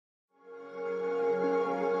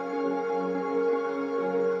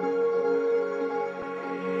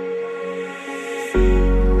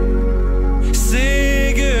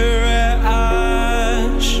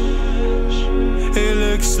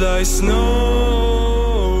like snow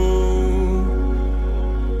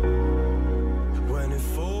when it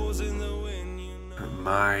falls in the wind, you know.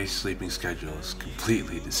 My sleeping schedule is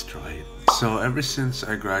completely destroyed. So ever since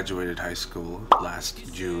I graduated high school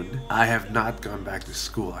last June, I have not gone back to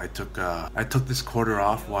school. I took this quarter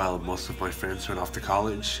off while most of my friends went off to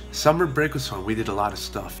college. Summer break was fun. We did a lot of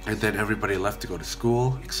stuff, and then everybody left to go to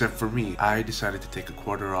school except for me. I decided to take a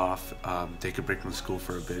quarter off, take a break from school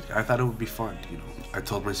for a bit. I thought it would be fun, you know. I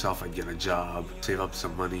told myself I'd get a job, save up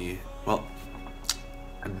some money. Well,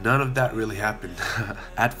 none of that really happened.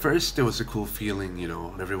 At first, it was a cool feeling, you know,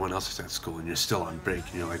 when everyone else is at school and you're still on break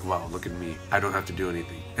and you're like, wow, look at me, I don't have to do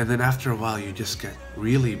anything. And then after a while, you just get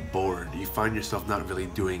really bored. You find yourself not really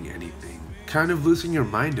doing anything, kind of losing your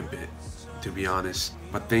mind a bit, to be honest.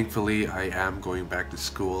 But thankfully, I am going back to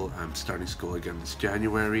school. I'm starting school again this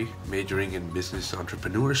January, majoring in business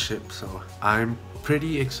entrepreneurship, so I'm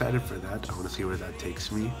pretty excited for that. I want to see where that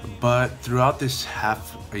takes me. But throughout this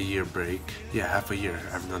half a year break, half a year,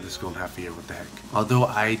 I haven't gone to school in half a year, what the heck. Although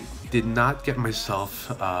I did not get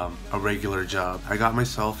myself a regular job, I got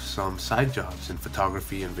myself some side jobs in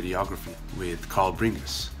photography and videography with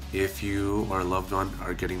Bringas. If you or a loved one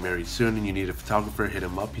are getting married soon and you need a photographer, hit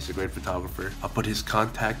him up. He's a great photographer. I'll put his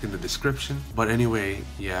contact in the description. But anyway,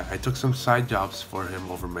 yeah, I took some side jobs for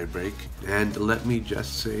him over my break. And let me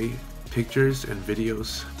just say, pictures and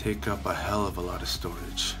videos take up a hell of a lot of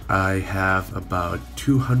storage. I have about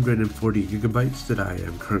 240 gigabytes that I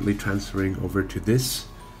am currently transferring over to this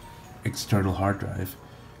external hard drive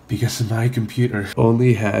because my computer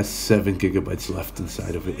only has 7 gigabytes left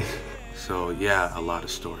inside of it. So yeah, a lot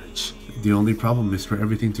of storage. The only problem is for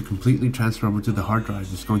everything to completely transfer over to the hard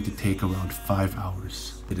drive is going to take around 5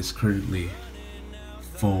 hours. It is currently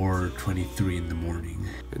 4:23 in the morning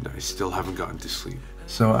and I still haven't gotten to sleep.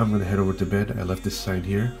 So I'm gonna head over to bed. I left this sign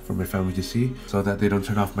here for my family to see so that they don't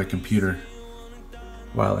turn off my computer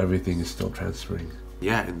while everything is still transferring.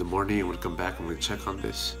 Yeah, in the morning I would come back, I'm gonna check on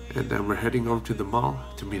this. And then we're heading over to the mall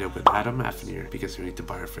to meet up with Adam Afnir because we need to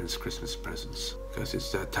buy our friends Christmas presents. Because it's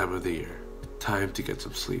that time of the year. Time to get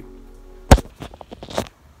some sleep.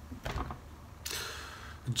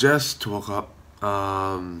 Just woke up.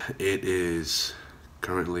 It is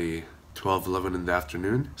currently 12:11 in the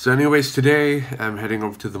afternoon. So anyways, today I'm heading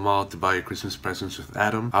over to the mall to buy Christmas presents with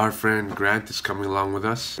Adam. Our friend Grant is coming along with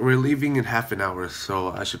us. We're leaving in half an hour,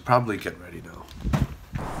 so I should probably get ready now.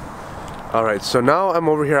 Alright, so now I'm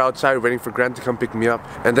over here outside waiting for Grant to come pick me up,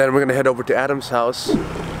 and then we're gonna head over to Adam's house.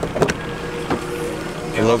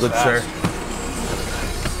 Hello, good sir.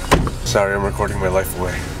 Sorry, I'm recording my life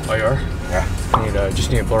away. Oh, you are? Yeah. I just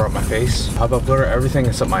need to blur up my face. How about blur everything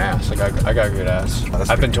except my ass? Like I got a good ass. Oh,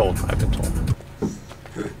 I've been told.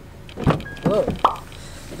 Hello.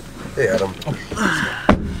 Hey, Adam.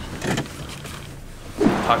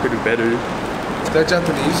 Taco do better. Is that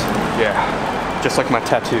Japanese? Yeah. Just like my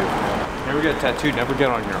tattoo. Never get a tattoo, never get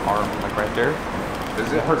on your arm, like right there.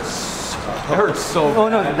 Is it? It hurts. It hurts so bad. Oh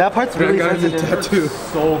no, that part's really sensitive. It hurts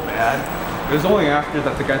so bad. It was only after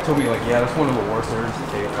that the guy told me, like, yeah, that's one of the worst errors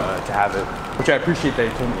to have it. Which I appreciate that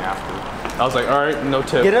he told me after. I was like, alright, no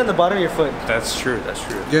tip. Get it on the bottom of your foot. That's true, that's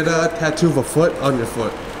true. Get a tattoo of a foot on your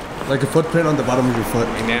foot. Like a footprint on the bottom of your foot.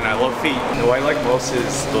 Man, I love feet. What I like most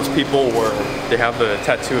is those people where they have the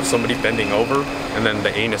tattoo of somebody bending over and then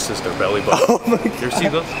the anus is their belly button. Oh my god. You ever see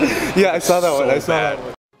those? Yeah, I saw that one. I saw that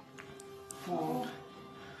one. 4,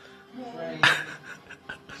 3,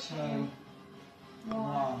 2,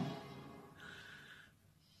 1.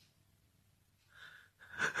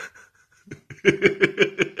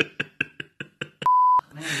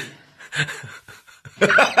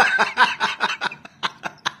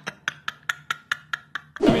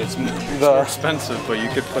 I mean, it's more expensive, but you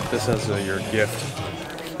could put this as your gift.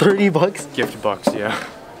 30 bucks? Gift bucks, yeah.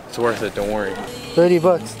 It's worth it, don't worry. 30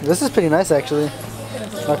 bucks. This is pretty nice, actually.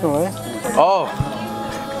 Not gonna lie. Oh!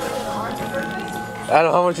 I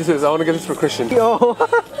don't know how much this is. I want to get this for Christian. Yo!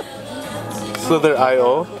 Slither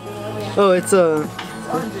IO. Oh, it's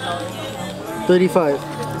 35.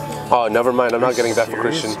 Oh, never mind. I'm not getting that for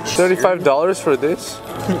Christian. $35 for this?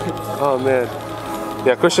 Oh man.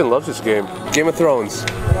 Yeah, Christian loves this game. Game of Thrones.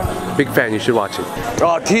 Big fan. You should watch it.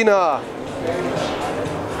 Oh, Tina!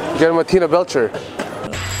 Get him a Tina Belcher.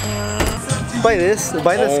 Buy this.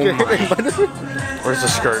 Buy the skirt. Where's the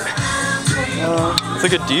skirt? It's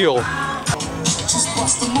like a deal.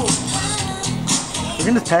 We're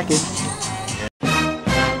in this package.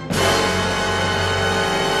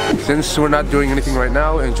 Since we're not doing anything right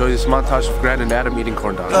now, enjoy this montage of Grant and Adam eating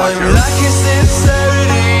corn dogs. I'm lacking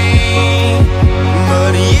sincerity,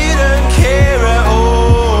 but you don't care at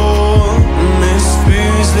all. Miss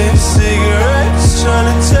booze, lips, cigarettes, trying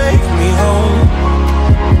to take me home.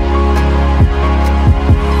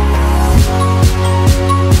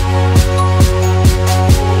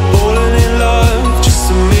 Falling in love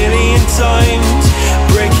just a million times,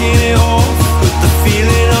 breaking it off, put the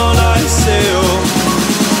feeling on ice still.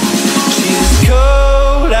 She's as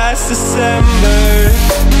cold as December.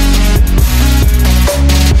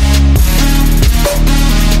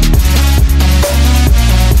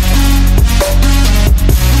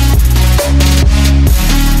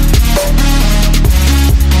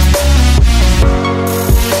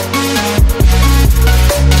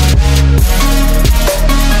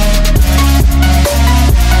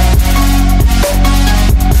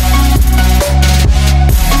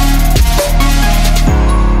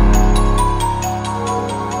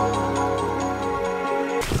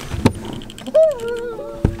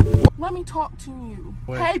 Let me talk to you.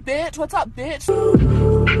 Wait. Hey, bitch. What's up, bitch?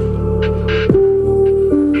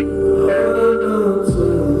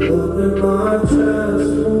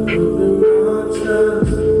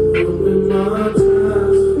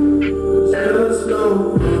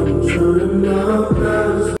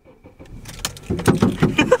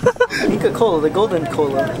 Inca Cola, the golden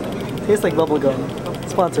cola. Tastes like bubblegum.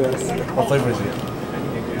 Sponsor us. What flavor is it?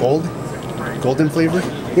 Gold? Golden flavor?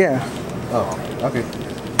 Yeah. Oh, okay.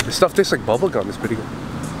 This stuff tastes like bubblegum. It's pretty good.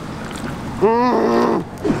 Alright,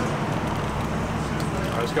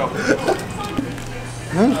 let's go.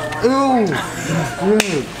 Ew!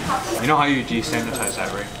 You know how you desanitize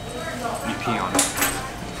that, right? You pee on it.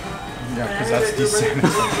 Yeah, because that's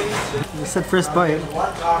desanitized. You said first bite.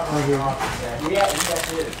 Right here.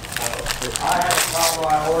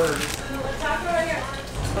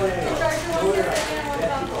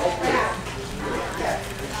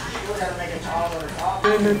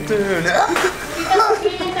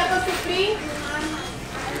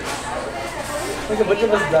 Like a bunch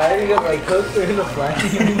of us died, you got like cooked or in the flat.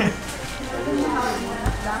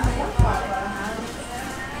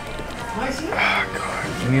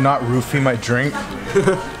 Can you not roofie my drink?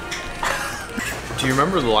 Do you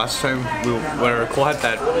remember the last time when Cole had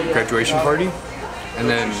that graduation party, and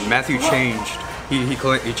then Matthew changed? He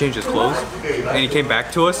changed his clothes, and he came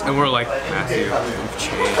back to us, and we're like, Matthew, you've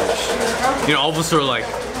changed. You know, all of us were like,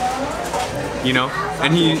 you know,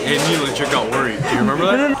 and he legit got worried. Do you remember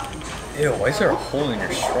that? Ew, why is there a hole in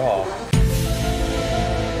your straw?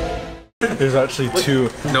 There's actually two.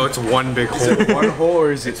 No, it's one big hole. Is it one hole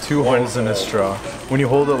or is it two holes in a straw? When you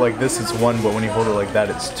hold it like this, it's one, but when you hold it like that,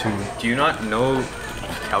 it's two. Do you not know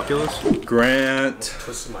calculus? Grant.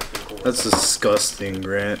 That's disgusting,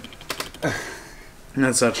 Grant.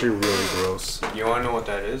 That's actually really gross. You wanna know what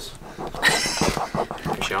that is?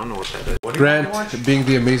 Actually, I don't know what that is. What Grant, being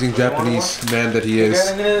the amazing Japanese man that he is,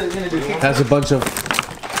 has a bunch of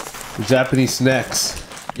Japanese snacks.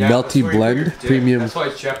 Melty blend, premium That's why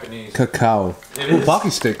it's Japanese. cacao. It Ooh, is. Pocky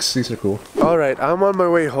sticks, these are cool. Alright, I'm on my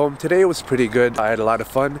way home. Today was pretty good. I had a lot of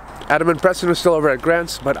fun. Adam and Preston are still over at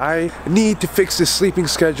Grant's, but I need to fix this sleeping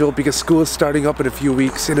schedule because school is starting up in a few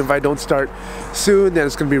weeks, and if I don't start soon, then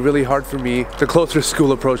it's gonna be really hard for me the closer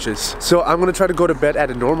school approaches. So I'm gonna try to go to bed at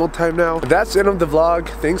a normal time now. That's the end of the vlog.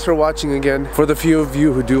 Thanks for watching again. For the few of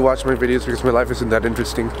you who do watch my videos, because my life isn't that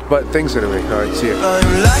interesting. But thanks anyway. Alright, see ya.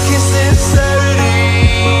 I'm lacking sincerity,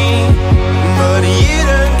 but you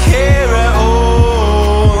don't care at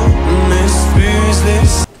all. Miss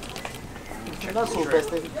Boozeless. Not so best,